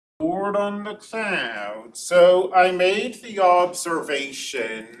board on the cloud. So I made the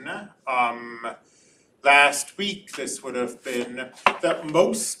observation last week, this would have been, that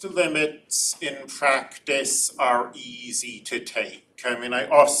most limits in practice are easy to take. I mean, I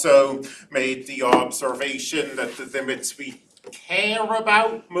also made the observation that the limits we care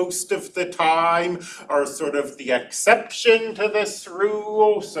about most of the time are sort of the exception to this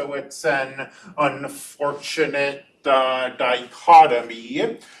rule, so it's an unfortunate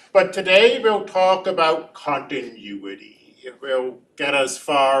dichotomy. But today we'll talk about continuity. We'll get as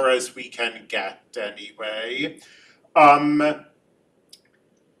far as we can get anyway.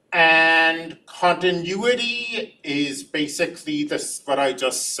 And continuity is basically this, what I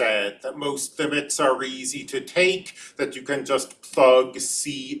just said, that most limits are easy to take, that you can just plug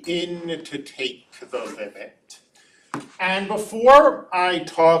C in to take the limit. And before I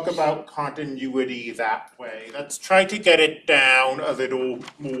talk about continuity that way, let's try to get it down a little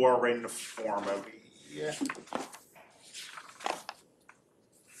more informally.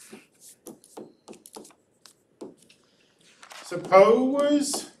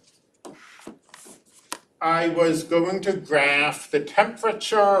 Suppose I was going to graph the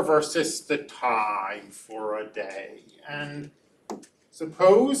temperature versus the time for a day. And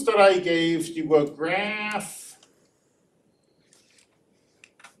suppose that I gave you a graph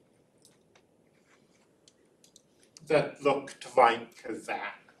that looked like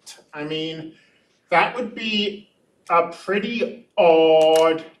that. I mean, that would be a pretty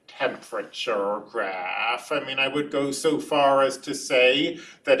odd temperature graph. I mean, I would go so far as to say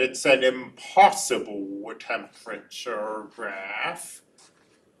that it's an impossible temperature graph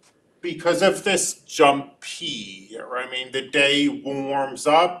because of this jump here. I mean, the day warms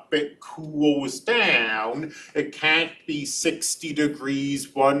up, it cools down. It can't be 60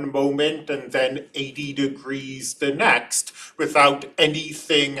 degrees one moment and then 80 degrees the next without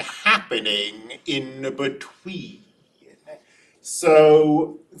anything happening in between.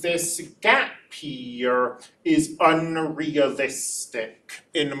 So this gap here is unrealistic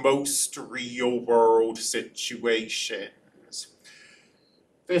in most real-world situations.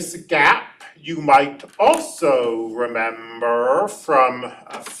 This gap, you might also remember from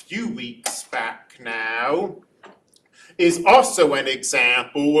a few weeks back now, is also an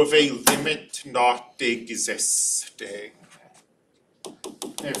example of a limit not existing.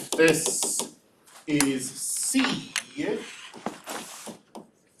 If this is C,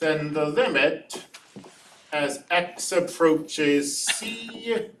 then the limit as x approaches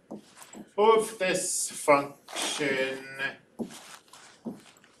C of this function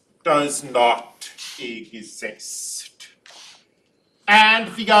does not exist.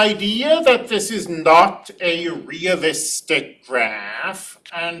 And the idea that this is not a realistic graph,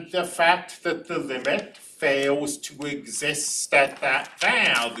 and the fact that the limit fails to exist at that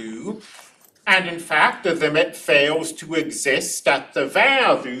value, and in fact, the limit fails to exist at the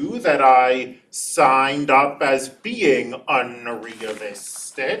value that I signed up as being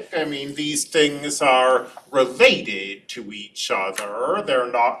unrealistic. I mean, these things are related to each other.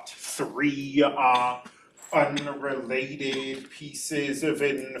 They're not three unrelated pieces of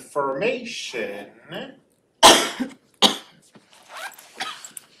information.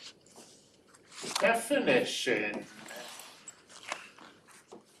 Definition.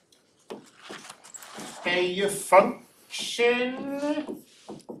 A function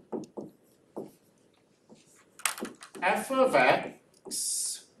f of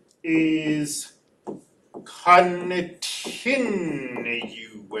x is continuous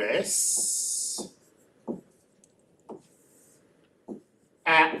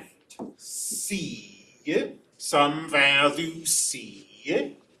at C, some value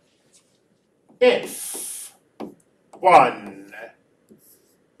C, if 1.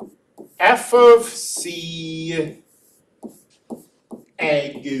 F of C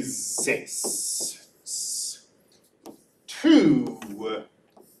exists. 2.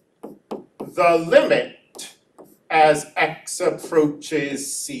 The limit as x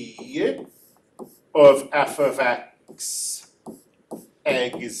approaches C of f of x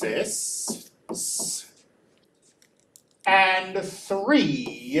exists. And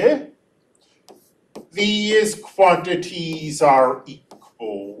 3. These quantities are equal.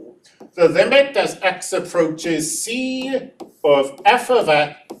 The limit as x approaches C of f of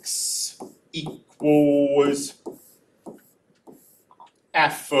x equals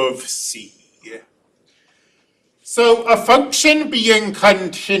f of C. So a function being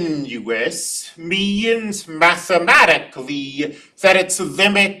continuous means mathematically that its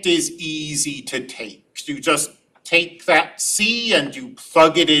limit is easy to take. You just take that C and you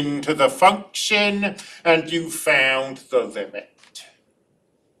plug it into the function and you found the limit.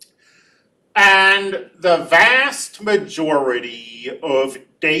 And the vast majority of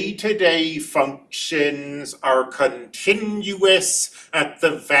day-to-day functions are continuous at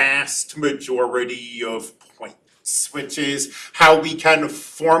the vast majority of points, which is how we can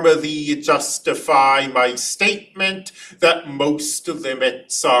formally justify my statement that most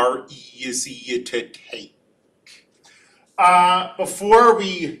limits are easy to take. Before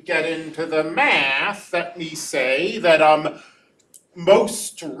we get into the math, let me say that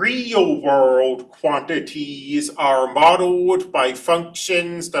most real-world quantities are modeled by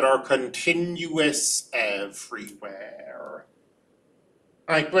functions that are continuous everywhere.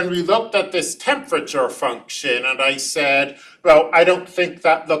 Like when we looked at this temperature function and I said, well, I don't think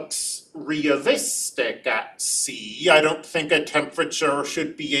that looks realistic at C. I don't think a temperature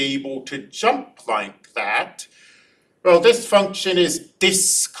should be able to jump like that. Well, this function is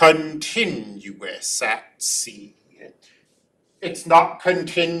discontinuous at C. It's not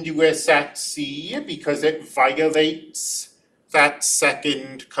continuous at C because it violates that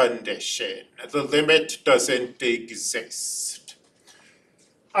second condition. The limit doesn't exist.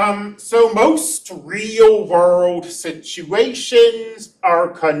 So most real-world situations are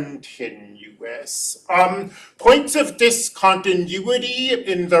continuous. Points of discontinuity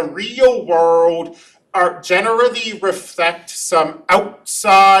in the real world generally reflect some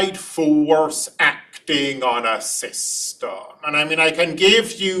outside force acting on a system. And I mean, I can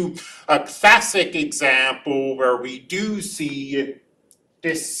give you a classic example where we do see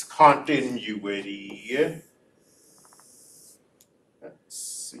discontinuity. Let's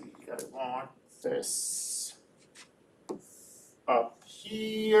see, I want this up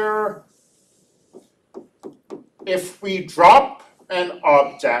here. If we drop an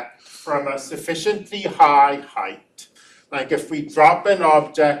object from a sufficiently high height, like if we drop an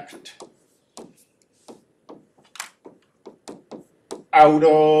object out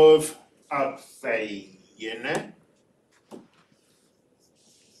of a plane,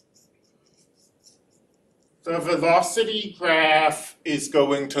 the velocity graph is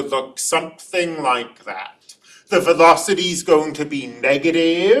going to look something like that. The velocity is going to be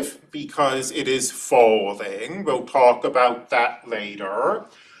negative because it is falling. We'll talk about that later.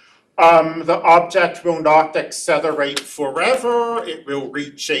 The object will not accelerate forever. It will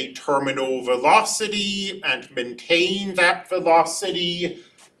reach a terminal velocity and maintain that velocity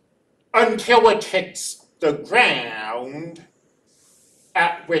until it hits the ground,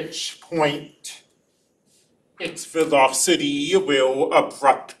 at which point its velocity will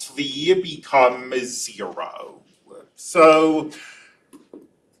abruptly become zero. So,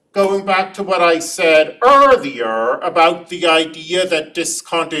 going back to what I said earlier about the idea that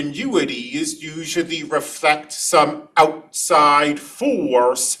discontinuities usually reflect some outside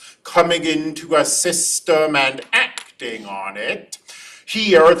force coming into a system and acting on it,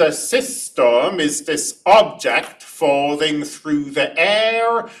 here the system is this object falling through the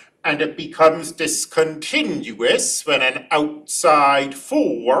air, and it becomes discontinuous when an outside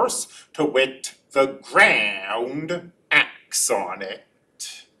force, to wit the ground, acts on it.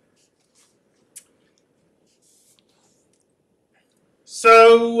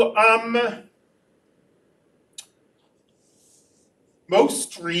 So,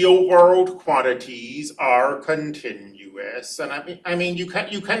 most real-world quantities are continuous, and I mean, you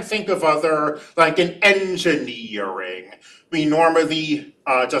can think of other, like in engineering, we normally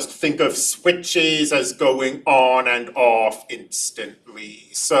just think of switches as going on and off instantly.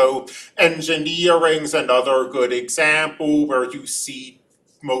 So, engineering's another good example where you see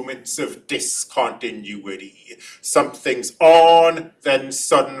moments of discontinuity. Something's on, then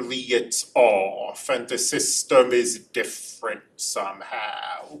suddenly it's off, and the system is different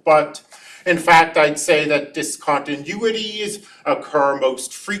somehow. But in fact, I'd say that discontinuities occur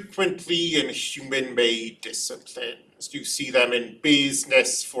most frequently in human-made disciplines. You see them in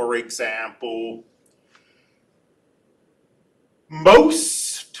business, for example.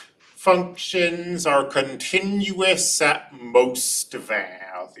 Most functions are continuous at most values.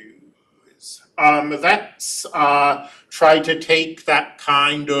 Let's try to take that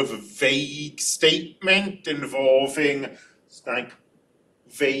kind of vague statement involving like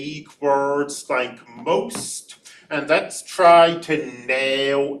vague words like most, and let's try to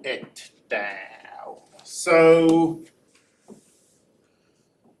nail it down. So,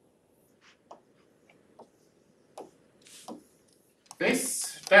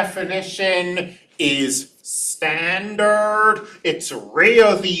 this definition is standard, it's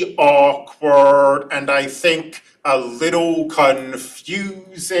really awkward, and I think a little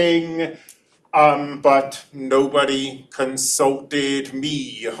confusing, but nobody consulted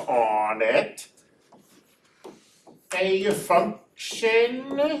me on it. A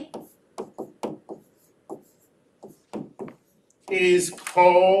function is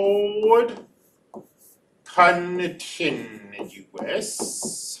called continuous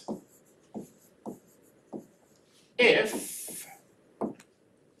if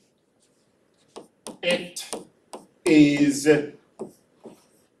it is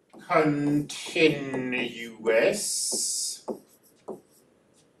continuous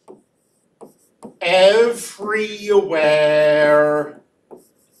everywhere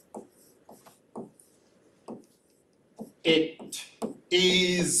it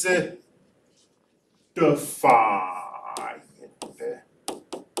is defined.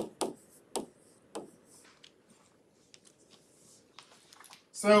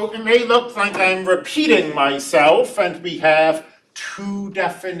 So it may look like I'm repeating myself, and we have two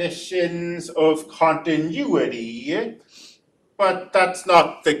definitions of continuity, but that's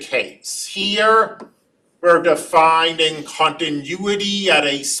not the case. Here, we're defining continuity at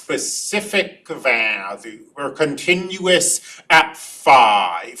a specific value. We're continuous at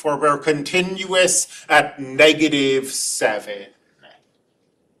 5, or we're continuous at -7.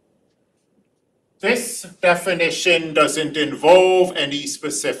 This definition doesn't involve any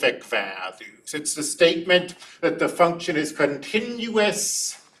specific values. It's the statement that the function is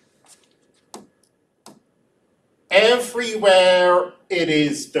continuous everywhere it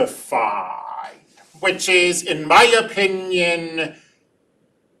is defined, which is, in my opinion,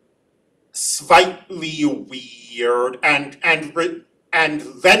 slightly weird and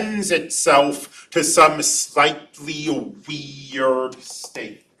lends itself to some slightly weird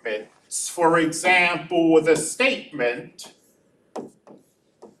statements. For example, the statement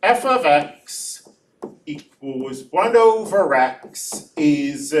f of x equals 1 over x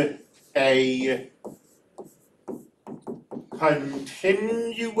is a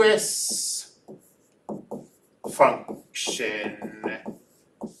continuous function.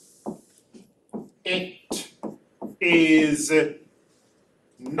 It is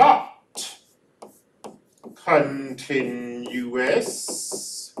not continuous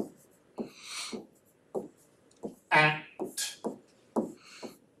at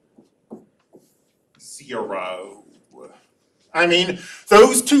 0. I mean,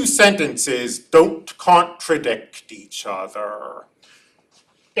 those two sentences don't contradict each other.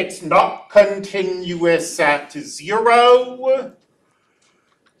 It's not continuous at 0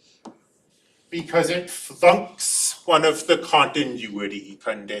 because it flunks one of the continuity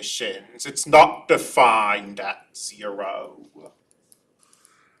conditions. It's not defined at 0.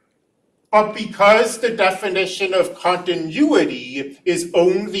 But because the definition of continuity is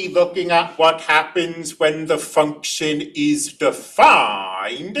only looking at what happens when the function is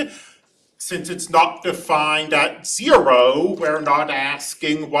defined, since it's not defined at 0, we're not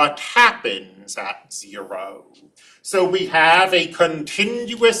asking what happens at 0. So we have a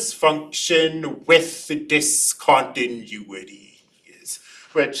continuous function with discontinuities,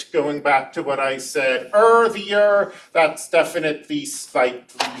 which, going back to what I said earlier, that's definitely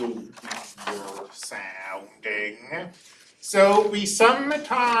slightly weird sounding. So we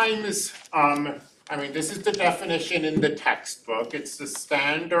sometimes, this is the definition in the textbook. It's the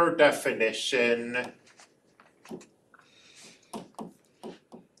standard definition.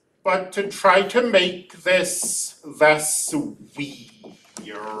 But to try to make this less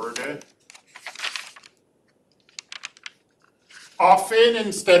weird, often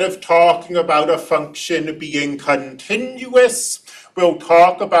instead of talking about a function being continuous, we'll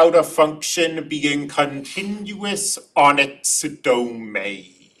talk about a function being continuous on its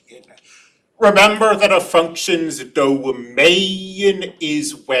domain. Remember that a function's domain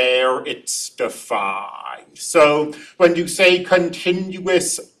is where it's defined. So when you say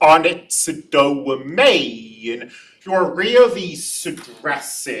continuous on its domain, you're really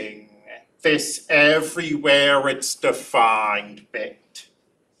stressing this everywhere it's defined bit.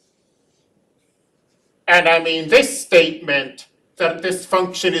 And I mean, this statement that this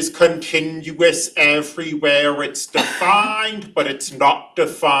function is continuous everywhere it's defined, but it's not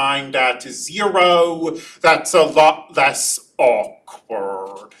defined at 0, that's a lot less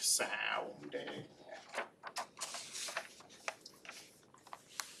awkward sounding.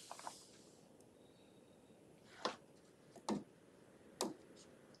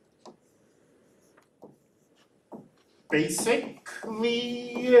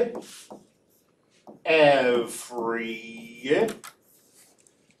 Basically, every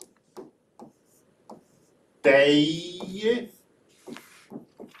day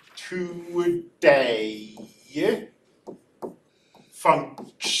to day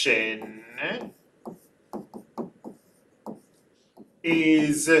function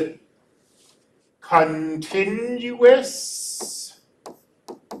is continuous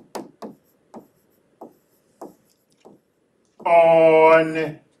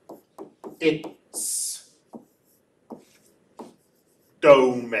on its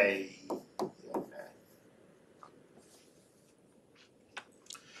domain.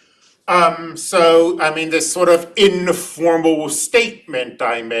 So, I mean, this sort of informal statement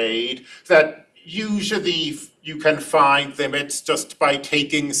I made that usually you can find limits just by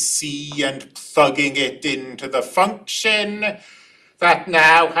taking C and plugging it into the function, that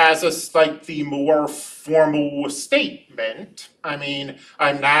now has a slightly more formal statement. I mean,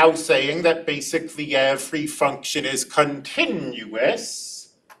 I'm now saying that basically every function is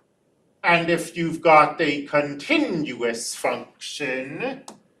continuous, and if you've got a continuous function,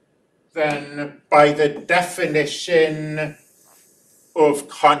 then by the definition of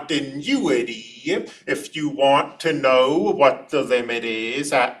continuity, if you want to know what the limit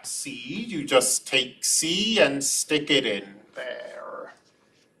is at C, you just take C and stick it in there.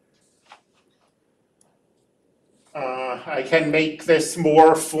 I can make this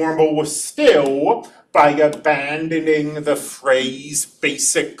more formal still by abandoning the phrase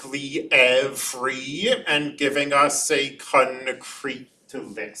basically every and giving us a concrete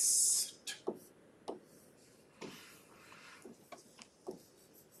list.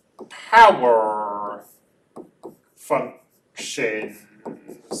 Power functions.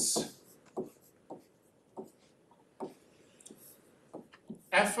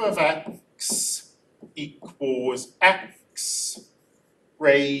 F of x equals x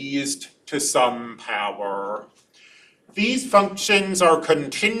raised to some power. These functions are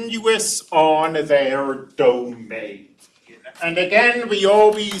continuous on their domain. And again, we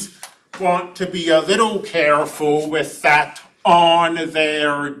always want to be a little careful with that on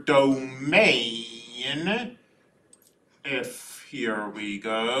their domain. If, here we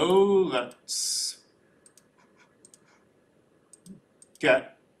go, let's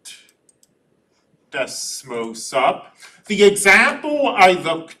get Desmos up. The example I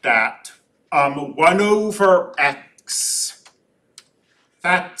looked at, 1 over x,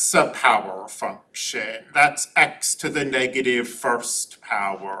 that's a power function. That's x to the negative first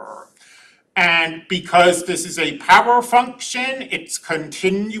power. And because this is a power function, it's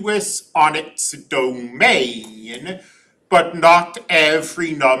continuous on its domain, but not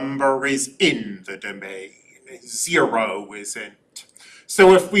every number is in the domain. 0 isn't.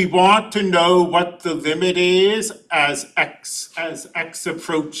 So if we want to know what the limit is as x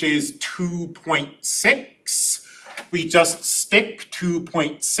approaches 2.6, we just stick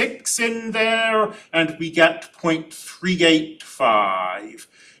 2.6 in there and we get 0.385.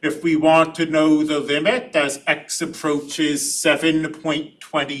 If we want to know the limit as x approaches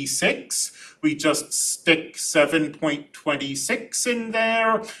 7.26, we just stick 7.26 in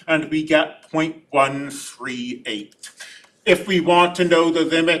there and we get 0.138. If we want to know the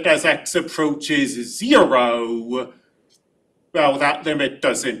limit as x approaches 0, well, that limit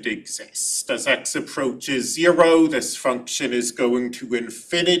doesn't exist. As x approaches 0, this function is going to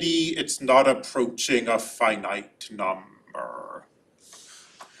infinity. It's not approaching a finite number.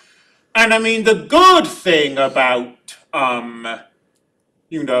 And I mean, the good thing about,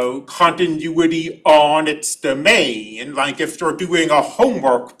 continuity on its domain, like if you're doing a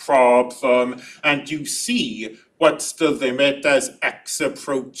homework problem and you see what's the limit as x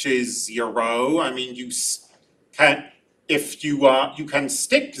approaches 0, I mean, you can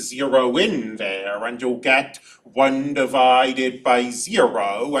stick 0 in there and you'll get 1 divided by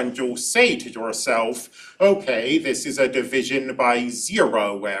 0 and you'll say to yourself, okay, this is a division by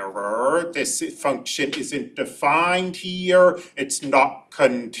 0 error. This function isn't defined here. It's not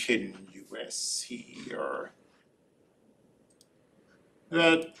continuous here.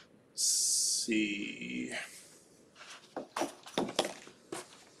 Let's see.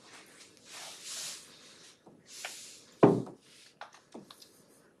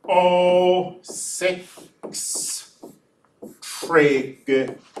 All 6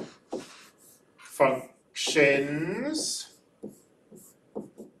 trig functions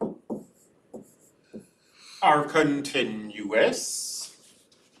are continuous.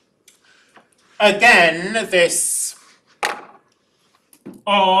 Again, this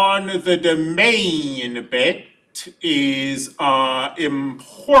on the domain bit is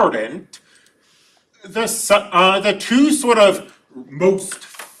important. The two sort of most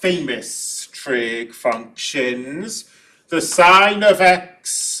famous trig functions, the sine of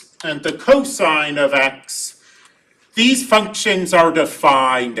x and the cosine of x, these functions are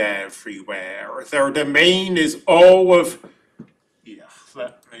defined everywhere. Their domain is all of,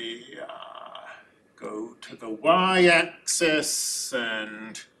 let me go to the y-axis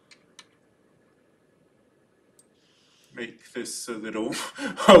and make this a little,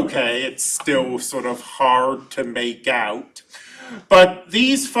 okay, it's still sort of hard to make out. But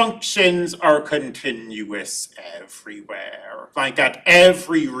these functions are continuous everywhere, like at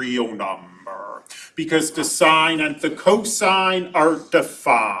every real number, because the sine and the cosine are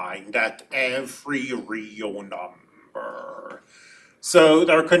defined at every real number. So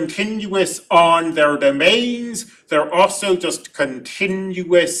they're continuous on their domains, they're also just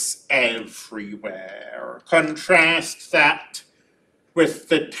continuous everywhere. Contrast that with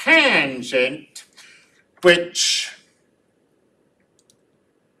the tangent, which,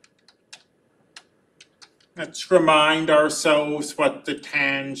 let's remind ourselves what the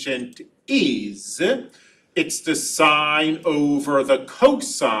tangent is. It's the sine over the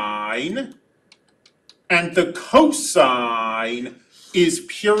cosine, and the cosine is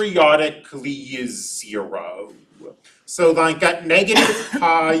periodically 0. So like at negative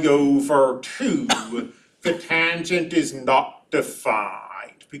pi over 2, the tangent is not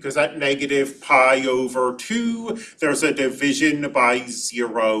defined, because at negative pi over 2, there's a division by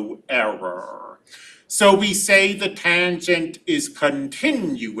 0 error. So we say the tangent is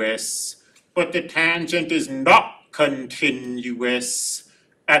continuous, but the tangent is not continuous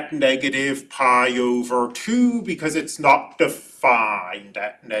at negative pi over 2 because it's not defined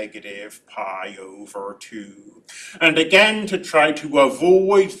at negative pi over 2. And again, to try to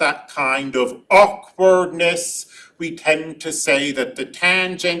avoid that kind of awkwardness, we tend to say that the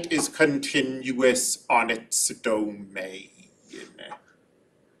tangent is continuous on its domain.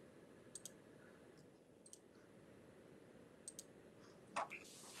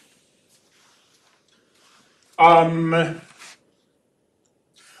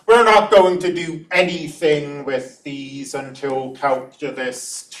 We're not going to do anything with these until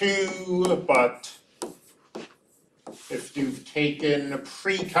calculus 2, but if you've taken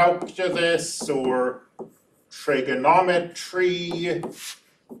pre-calculus or trigonometry,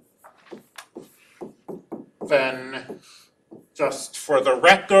 then just for the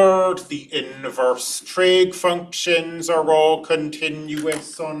record, the inverse trig functions are all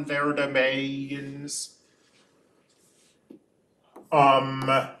continuous on their domains.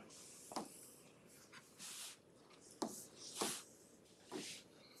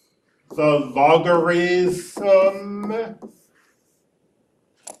 The logarithm,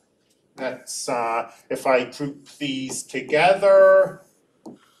 that's, if I group these together,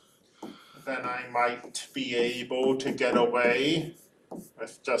 then I might be able to get away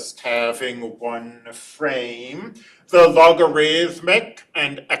with just having one frame. The logarithmic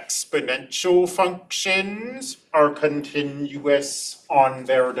and exponential functions are continuous on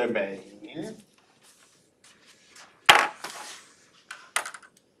their domain.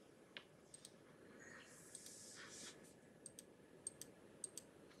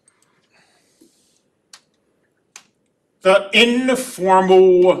 The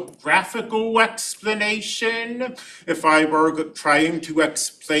informal graphical explanation, if I were trying to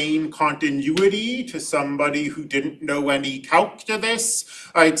explain continuity to somebody who didn't know any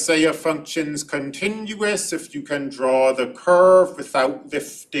calculus, I'd say a function's continuous if you can draw the curve without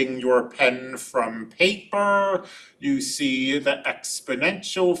lifting your pen from paper. You see the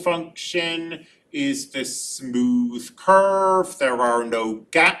exponential function is this smooth curve. There are no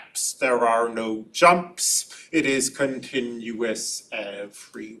gaps, there are no jumps. It is continuous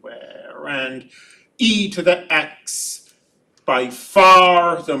everywhere. And e to the x, by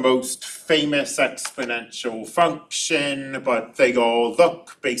far the most famous exponential function, but they all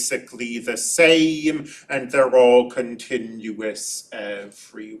look basically the same, and they're all continuous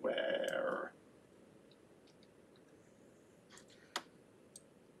everywhere.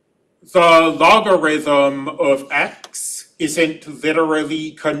 The logarithm of x isn't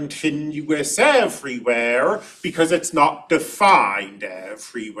literally continuous everywhere because it's not defined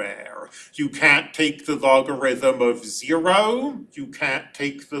everywhere. You can't take the logarithm of 0, you can't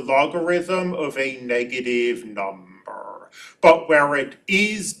take the logarithm of a negative number. But where it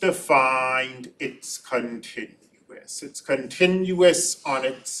is defined, it's continuous. It's continuous on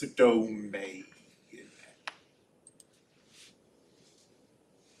its domain.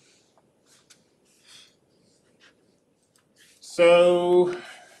 So,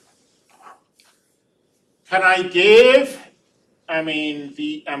 can I give, am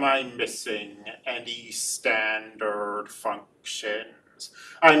I missing any standard functions?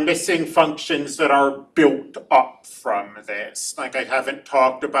 I'm missing functions that are built up from this. Like I haven't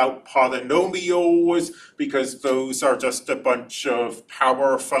talked about polynomials because those are just a bunch of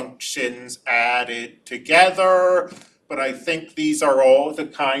power functions added together. But I think these are all the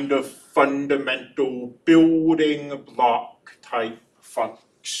kind of fundamental building block type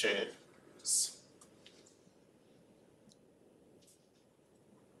functions.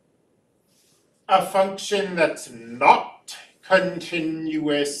 a function that's not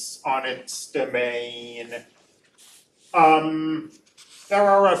continuous on its domain. There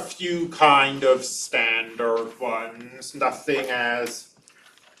are a few kind of standard ones, nothing as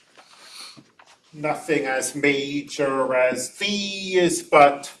major as these,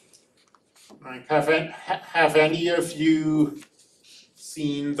 but like, have any of you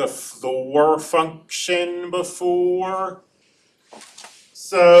seen the floor function before?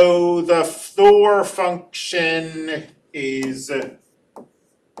 So the floor function is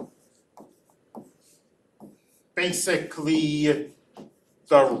basically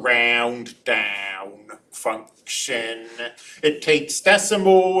the round down function. It takes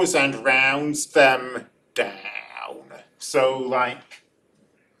decimals and rounds them down. So like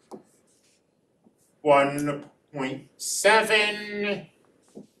 1.7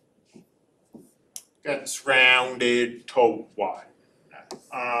 gets rounded to 1.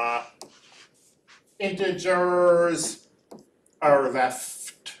 Integers are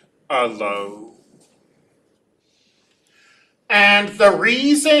left alone. And the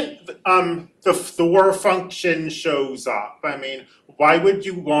reason the floor function shows up, I mean, why would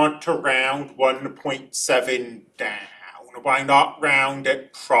you want to round 1.7 down? Why not round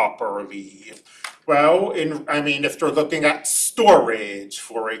it properly? Well, if you're looking at storage,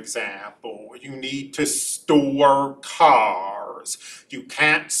 for example, you need to store cars. You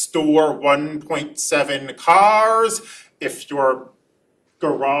can't store 1.7 cars if your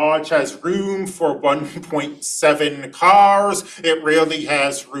garage has room for 1.7 cars. It really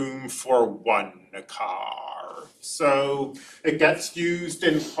has room for 1 car. So it gets used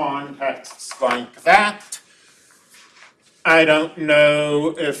in contexts like that. I don't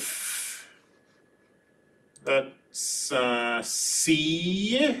know if let's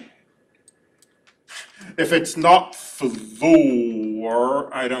see if it's not floor.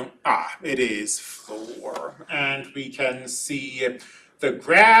 It is floor, and we can see the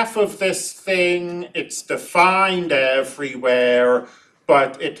graph of this thing. It's defined everywhere,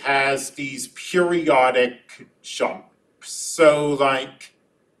 but it has these periodic jumps. So like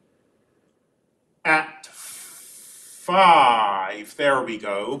at 5, there we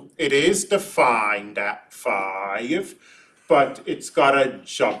go. It is defined at 5, but it's got a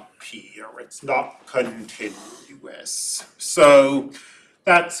jump here. It's not continuous. So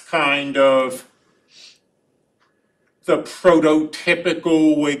that's kind of the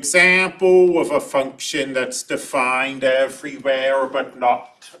prototypical example of a function that's defined everywhere but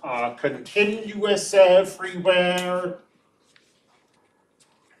not continuous everywhere.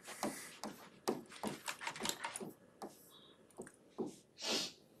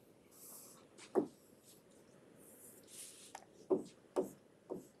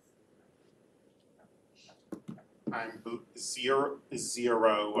 I'm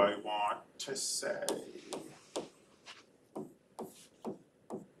 0, I want to say.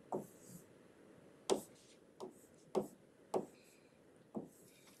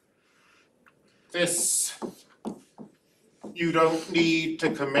 This, you don't need to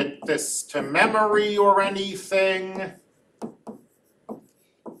commit this to memory or anything,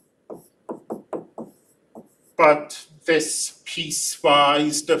 but this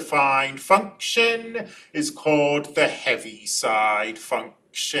piecewise defined function is called the Heaviside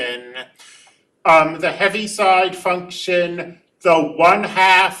function. The Heaviside function, the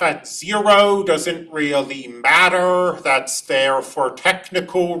 1/2 at 0 doesn't really matter. That's there for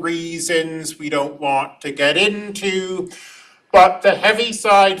technical reasons we don't want to get into. But the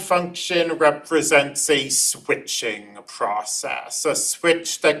Heaviside function represents a switching process, a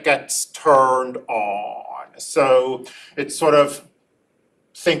switch that gets turned on. So it's sort of,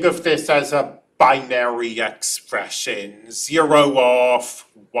 think of this as a binary expression, 0 off,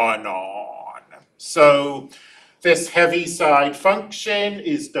 1 on. So this Heaviside function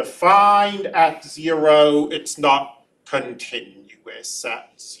is defined at 0. It's not continuous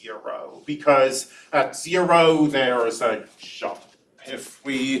at 0 because at 0 there's a jump. If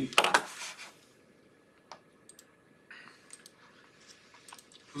we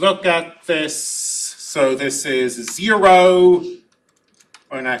look at this, so this is 0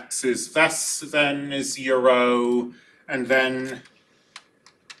 when x is less than 0, and then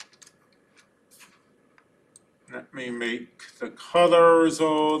let me make the colors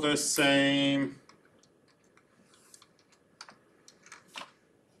all the same.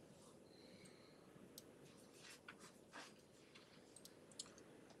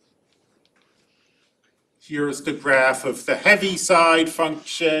 Here's the graph of the Heaviside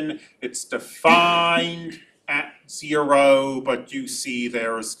function. It's defined at 0, but you see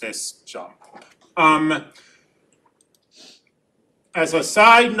there's this jump. as a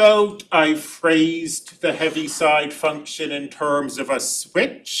side note, I phrased the Heaviside function in terms of a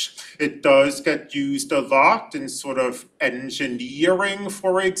switch. It does get used a lot in sort of engineering,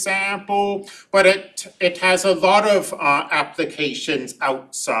 for example, but it has a lot of applications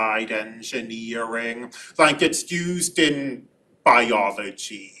outside engineering, like it's used in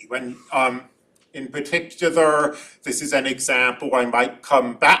biology. When in particular, this is an example I might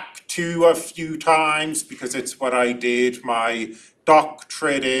come back to a few times because it's what I did my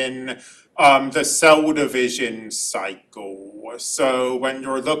doctorate in, the cell division cycle. So when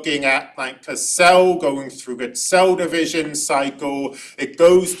you're looking at like a cell going through its cell division cycle, it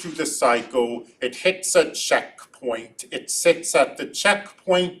goes through the cycle, it hits a checkpoint, it sits at the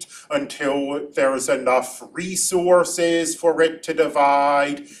checkpoint until there's enough resources for it to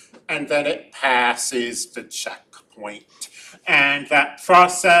divide, and then it passes the checkpoint. And that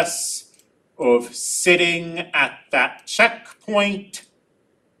process of sitting at that checkpoint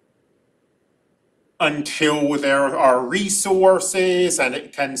until there are resources and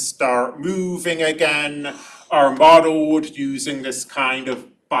it can start moving again are modeled using this kind of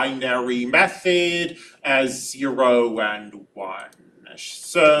binary method as 0 and 1.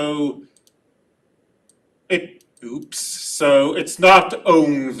 So it's not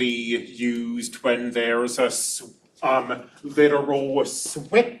only used when there's a literal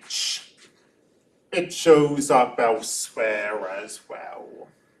switch, it shows up elsewhere as well.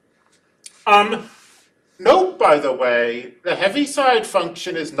 Note, by the way, the Heaviside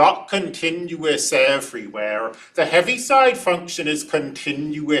function is not continuous everywhere. The Heaviside function is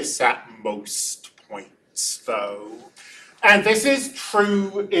continuous at most points, though. And this is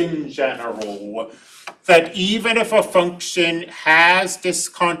true in general, that even if a function has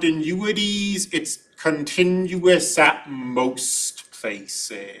discontinuities, it's continuous at most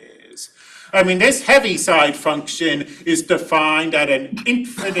places. I mean, this Heaviside function is defined at an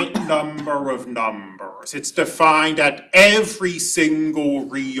infinite number of numbers. It's defined at every single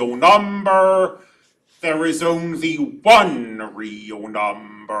real number. There is only one real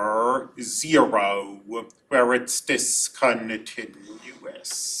number, 0, where it's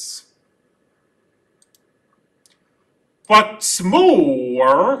discontinuous. What's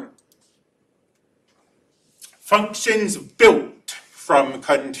more, functions built from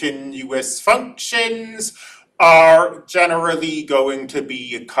continuous functions are generally going to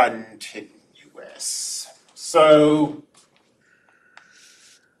be continuous. So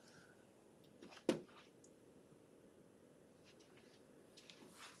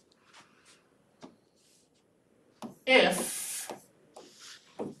if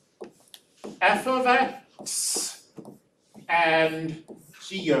f of x and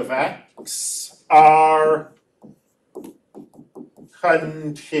g of x are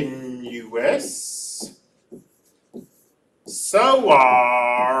continuous, so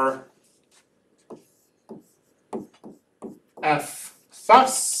are f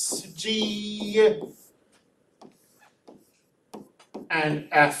plus g and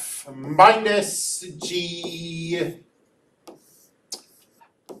f minus g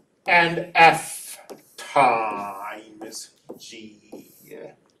and f times g.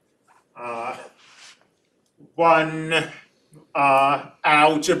 One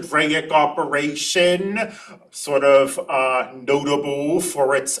algebraic operation, sort of notable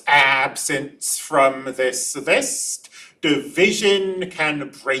for its absence from this list. Division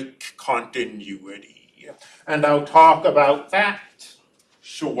can break continuity, and I'll talk about that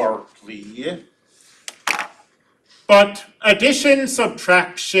shortly. But addition,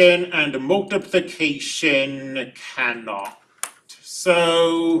 subtraction, and multiplication cannot.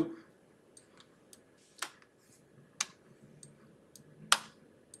 So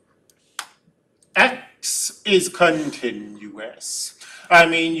x is continuous. I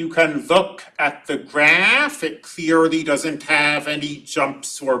mean, you can look at the graph. It clearly doesn't have any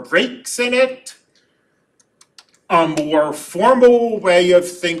jumps or breaks in it. A more formal way of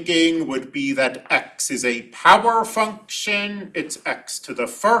thinking would be that x is a power function. It's x to the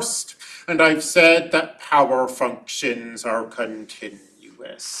first. And I've said that power functions are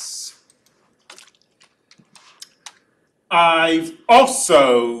continuous. I've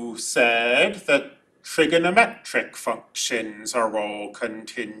also said that trigonometric functions are all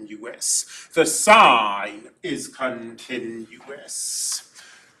continuous. The sine is continuous.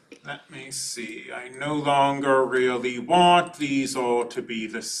 Let me see, I no longer really want these all to be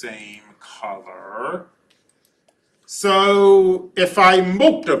the same color. So if I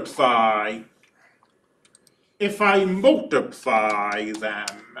multiply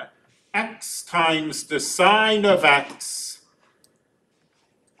them, x times the sine of x,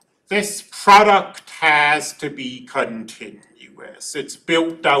 this product has to be continuous. continuous. It's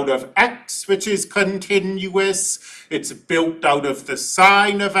built out of x, which is continuous. It's built out of the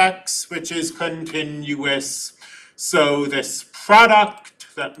sine of x, which is continuous. So this product,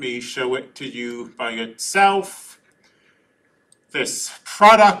 let me show it to you by itself. This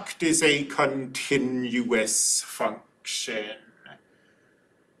product is a continuous function.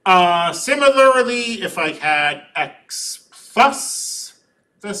 Similarly, if I had x plus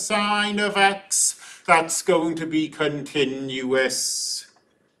the sine of x, that's going to be continuous.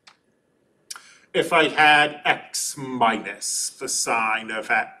 If I had x minus the sine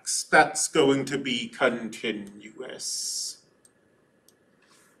of x, that's going to be continuous.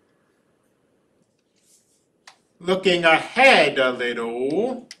 Looking ahead a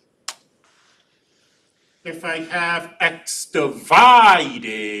little, if I have x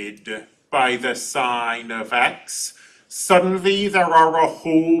divided by the sine of x, suddenly there are a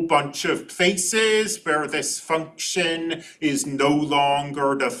whole bunch of places where this function is no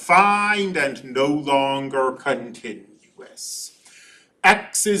longer defined and no longer continuous.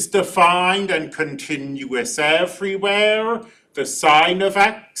 X is defined and continuous everywhere. The sine of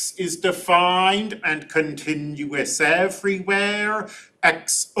x is defined and continuous everywhere.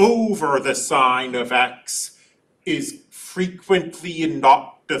 X over the sine of x is frequently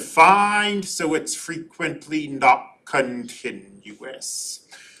not defined, so it's frequently not continuous.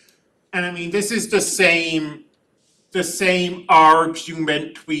 And I mean, this is the same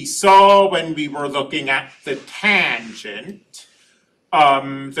argument we saw when we were looking at the tangent.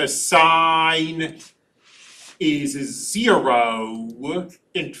 The sine is 0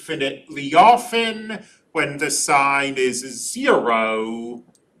 infinitely often. When the sine is 0,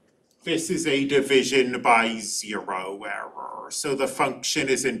 this is a division by 0 error. So the function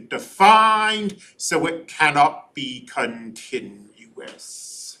isn't defined, so it cannot be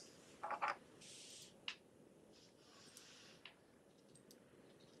continuous.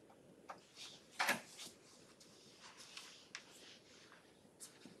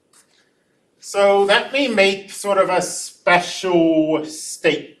 So let me make sort of a special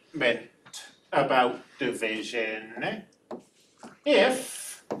statement about division.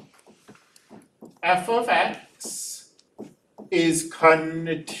 If f of x is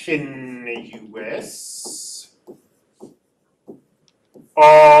continuous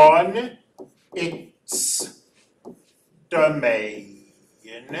on its domain,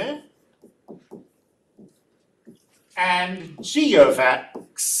 and g of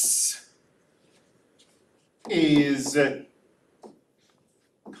x is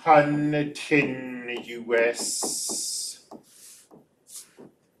continuous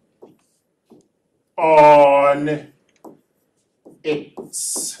on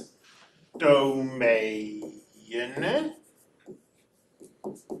its domain,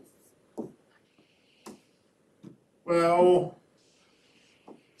 well,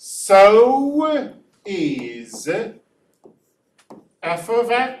 so is f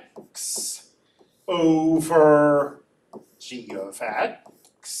of x over g of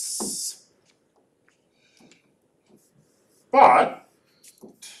x, but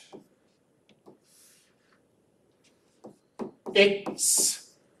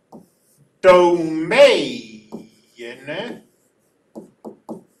its domain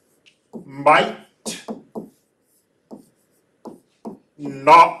might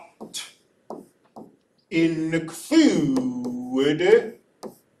not include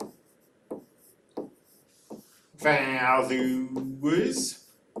values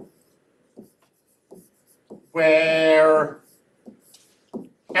where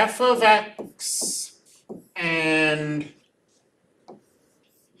f of x and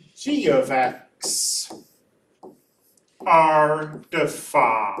g of x are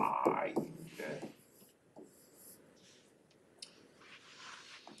defined.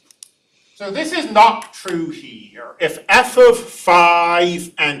 So this is not true here. If f of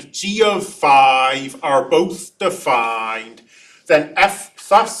 5 and g of 5 are both defined, then f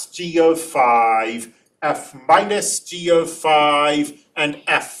plus g of 5, f minus g of 5, and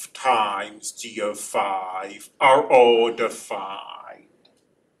f times g of 5 are all defined.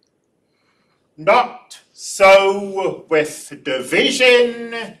 Not so with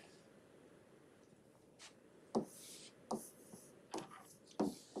division.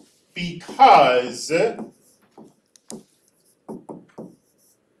 Because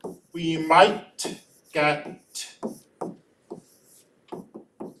we might get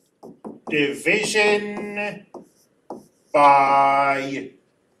division by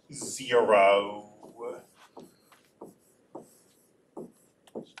 0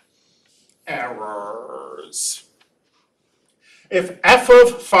 errors. if f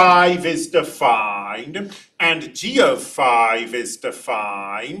of 5 is defined and g of 5 is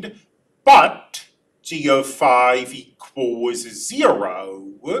defined, but g of 5 equals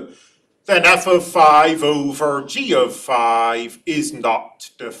 0, then f of 5 over g of 5 is not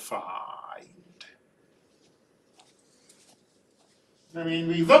defined. I mean,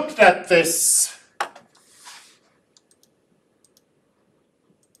 we looked at this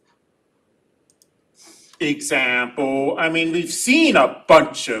example. I mean, we've seen a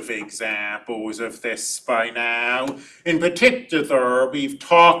bunch of examples of this by now. In particular, we've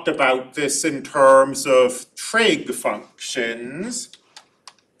talked about this in terms of trig functions.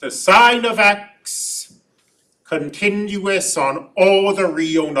 The sine of x, continuous on all the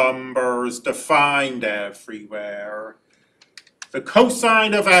real numbers, defined everywhere. The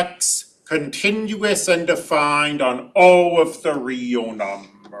cosine of x, continuous and defined on all of the real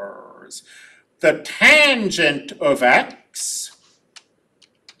numbers. The tangent of x,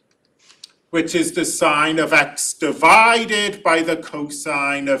 which is the sine of x divided by the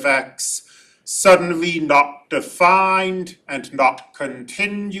cosine of x, suddenly not defined and not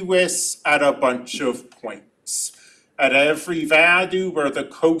continuous at a bunch of points, at every value where the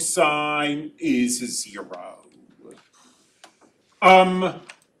cosine is 0.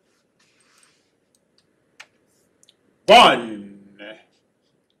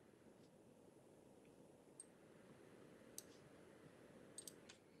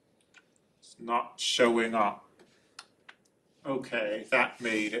 It's not showing up. Okay, that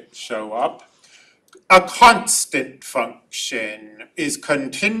made it show up. A constant function is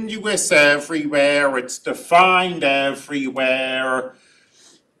continuous everywhere, it's defined everywhere.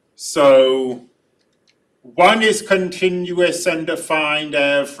 So 1 is continuous and defined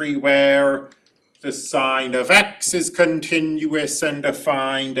everywhere. The sine of x is continuous and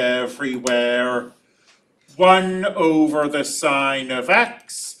defined everywhere. 1 over the sine of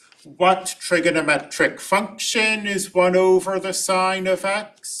x. What trigonometric function is 1 over the sine of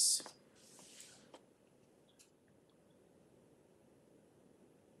x?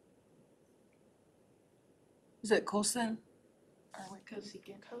 Is it cosine?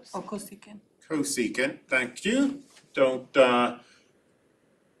 Cosecant. Oh, cosecant. Cosecant, thank you. Don't,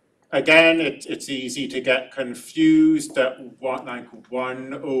 again, it's easy to get confused that like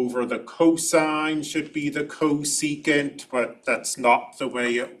 1 over the cosine should be the cosecant, but that's not the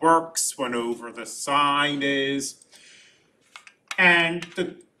way it works. 1 over the sine is. And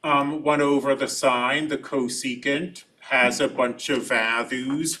the 1 over the sine, the cosecant, has a bunch of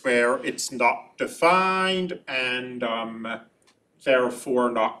values where it's not defined and therefore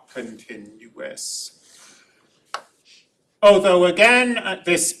not continuous. Although again,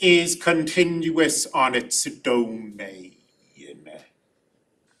 this is continuous on its domain.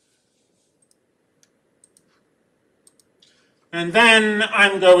 And then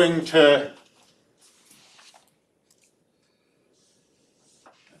I'm going to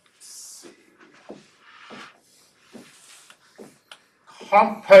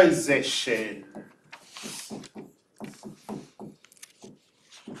composition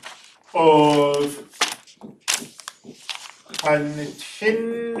of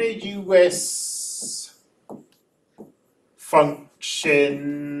continuous functions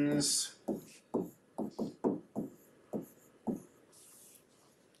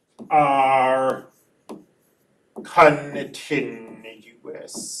are continuous.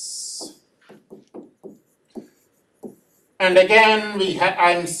 And again,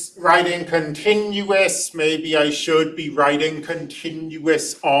 I'm writing continuous. Maybe I should be writing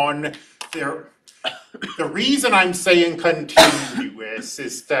continuous on there. The reason I'm saying continuous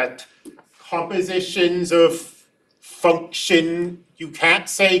is that compositions of function, you can't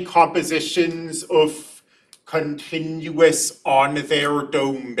say compositions of continuous on their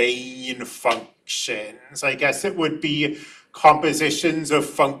domain functions. I guess it would be compositions of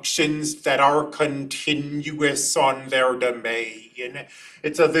functions that are continuous on their domain.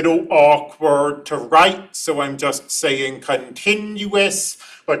 It's a little awkward to write, so I'm just saying continuous,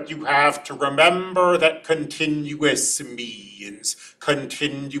 but you have to remember that continuous means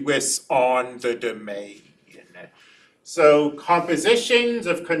continuous on the domain. So compositions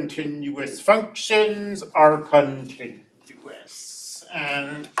of continuous functions are continuous.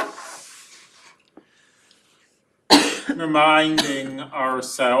 And reminding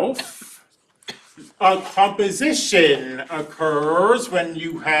ourselves, a composition occurs when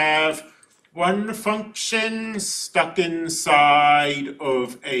you have one function stuck inside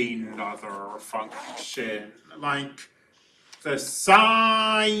of another function, like the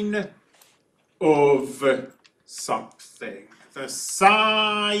sine of something, the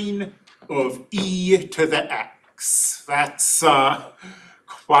sine of e to the x. x. That's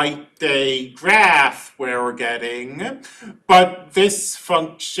quite a graph we're getting, but this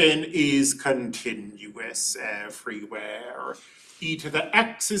function is continuous everywhere. E to the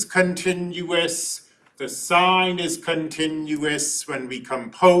x is continuous, the sign is continuous. When we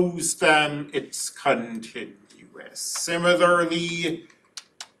compose them, it's continuous. Similarly,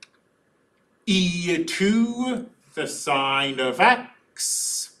 e2, the sign of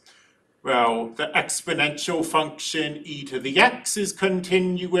x, well, the exponential function e to the x is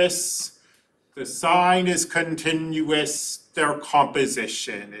continuous, the sign is continuous, their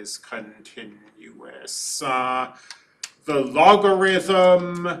composition is continuous. The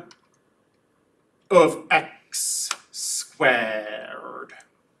logarithm of x squared.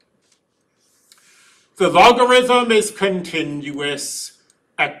 The logarithm is continuous,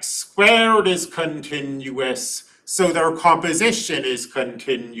 x squared is continuous, so their composition is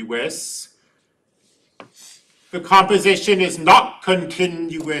continuous. The composition is not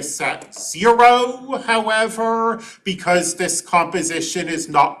continuous at 0, however, because this composition is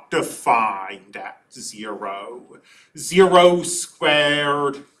not defined at 0. 0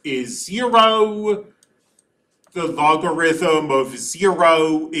 squared is 0. The logarithm of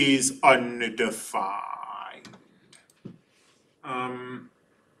 0 is undefined.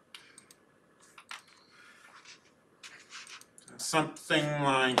 Something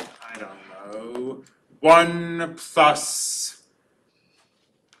like, I don't know, 1 plus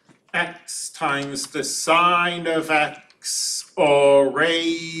x times the sine of x, all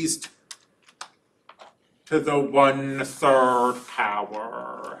raised to the 1/3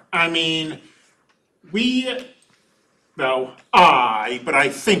 power. I mean, but I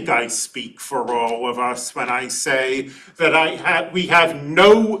think I speak for all of us when I say that we have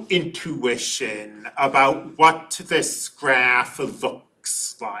no intuition about what this graph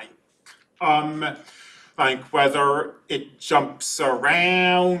looks like. Like whether it jumps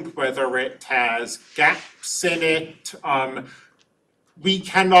around, whether it has gaps in it. We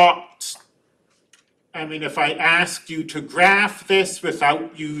cannot, I mean, if I asked you to graph this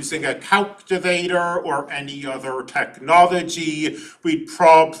without using a calculator or any other technology, we'd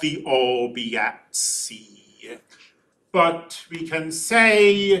probably all be at sea. But we can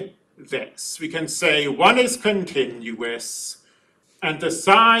say this. We can say 1 is continuous, and the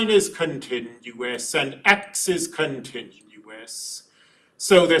sign is continuous, and x is continuous.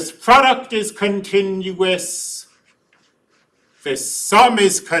 So this product is continuous, this sum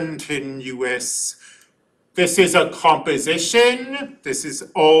is continuous. This is a composition. This is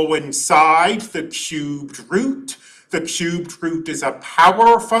all inside the cubed root. The cubed root is a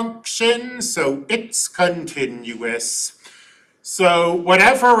power function, so it's continuous. So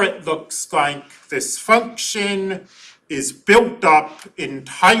whatever it looks like, this function is built up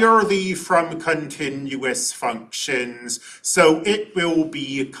entirely from continuous functions, so it will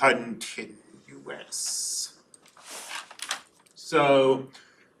be continuous. So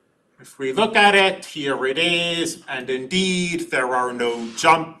if we look at it, here it is, and indeed there are no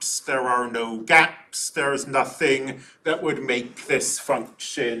jumps, there are no gaps, there's nothing that would make this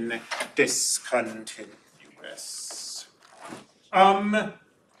function discontinuous.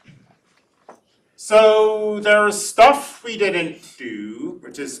 So there's stuff we didn't do,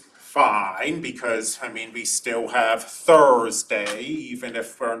 which is fine, because, I mean, we still have Thursday, even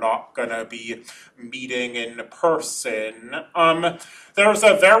if we're not gonna be meeting in person. There's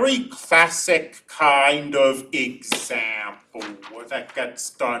a very classic kind of example that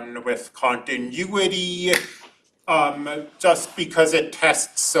gets done with continuity, just because it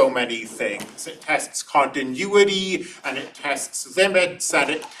tests so many things. It tests continuity, and it tests limits, and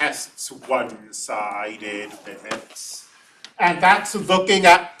it tests one-sided limits. And that's looking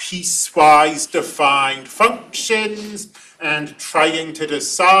at piecewise defined functions and trying to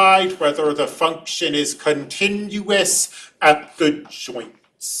decide whether the function is continuous at the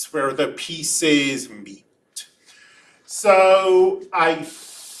joints where the pieces meet. So I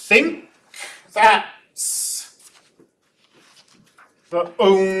think that's the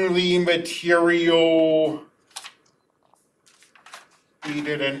only material we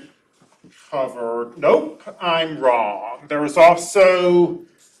didn't cover. Nope, I'm wrong. There was also,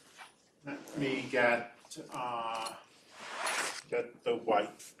 let me get the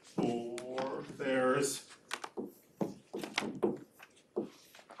whiteboard. There's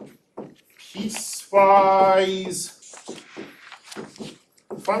piecewise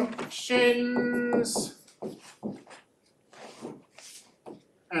functions.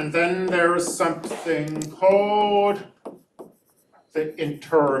 And then there's something called the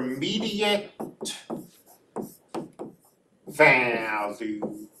intermediate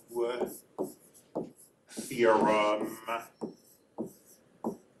value theorem.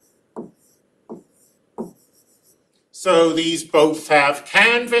 So these both have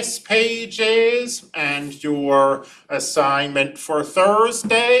Canvas pages, and your assignment for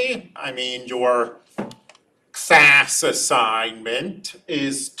Thursday, your class assignment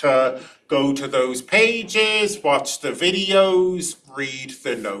is to go to those pages, watch the videos, read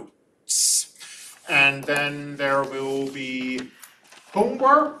the notes. And then there will be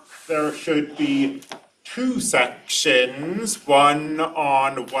homework. There should be two sections, one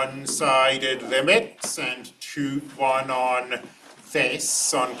on one-sided limits and one on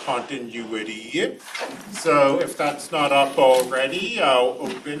this, on continuity. So if that's not up already, I'll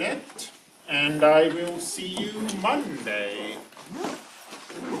open it, and I will see you Monday.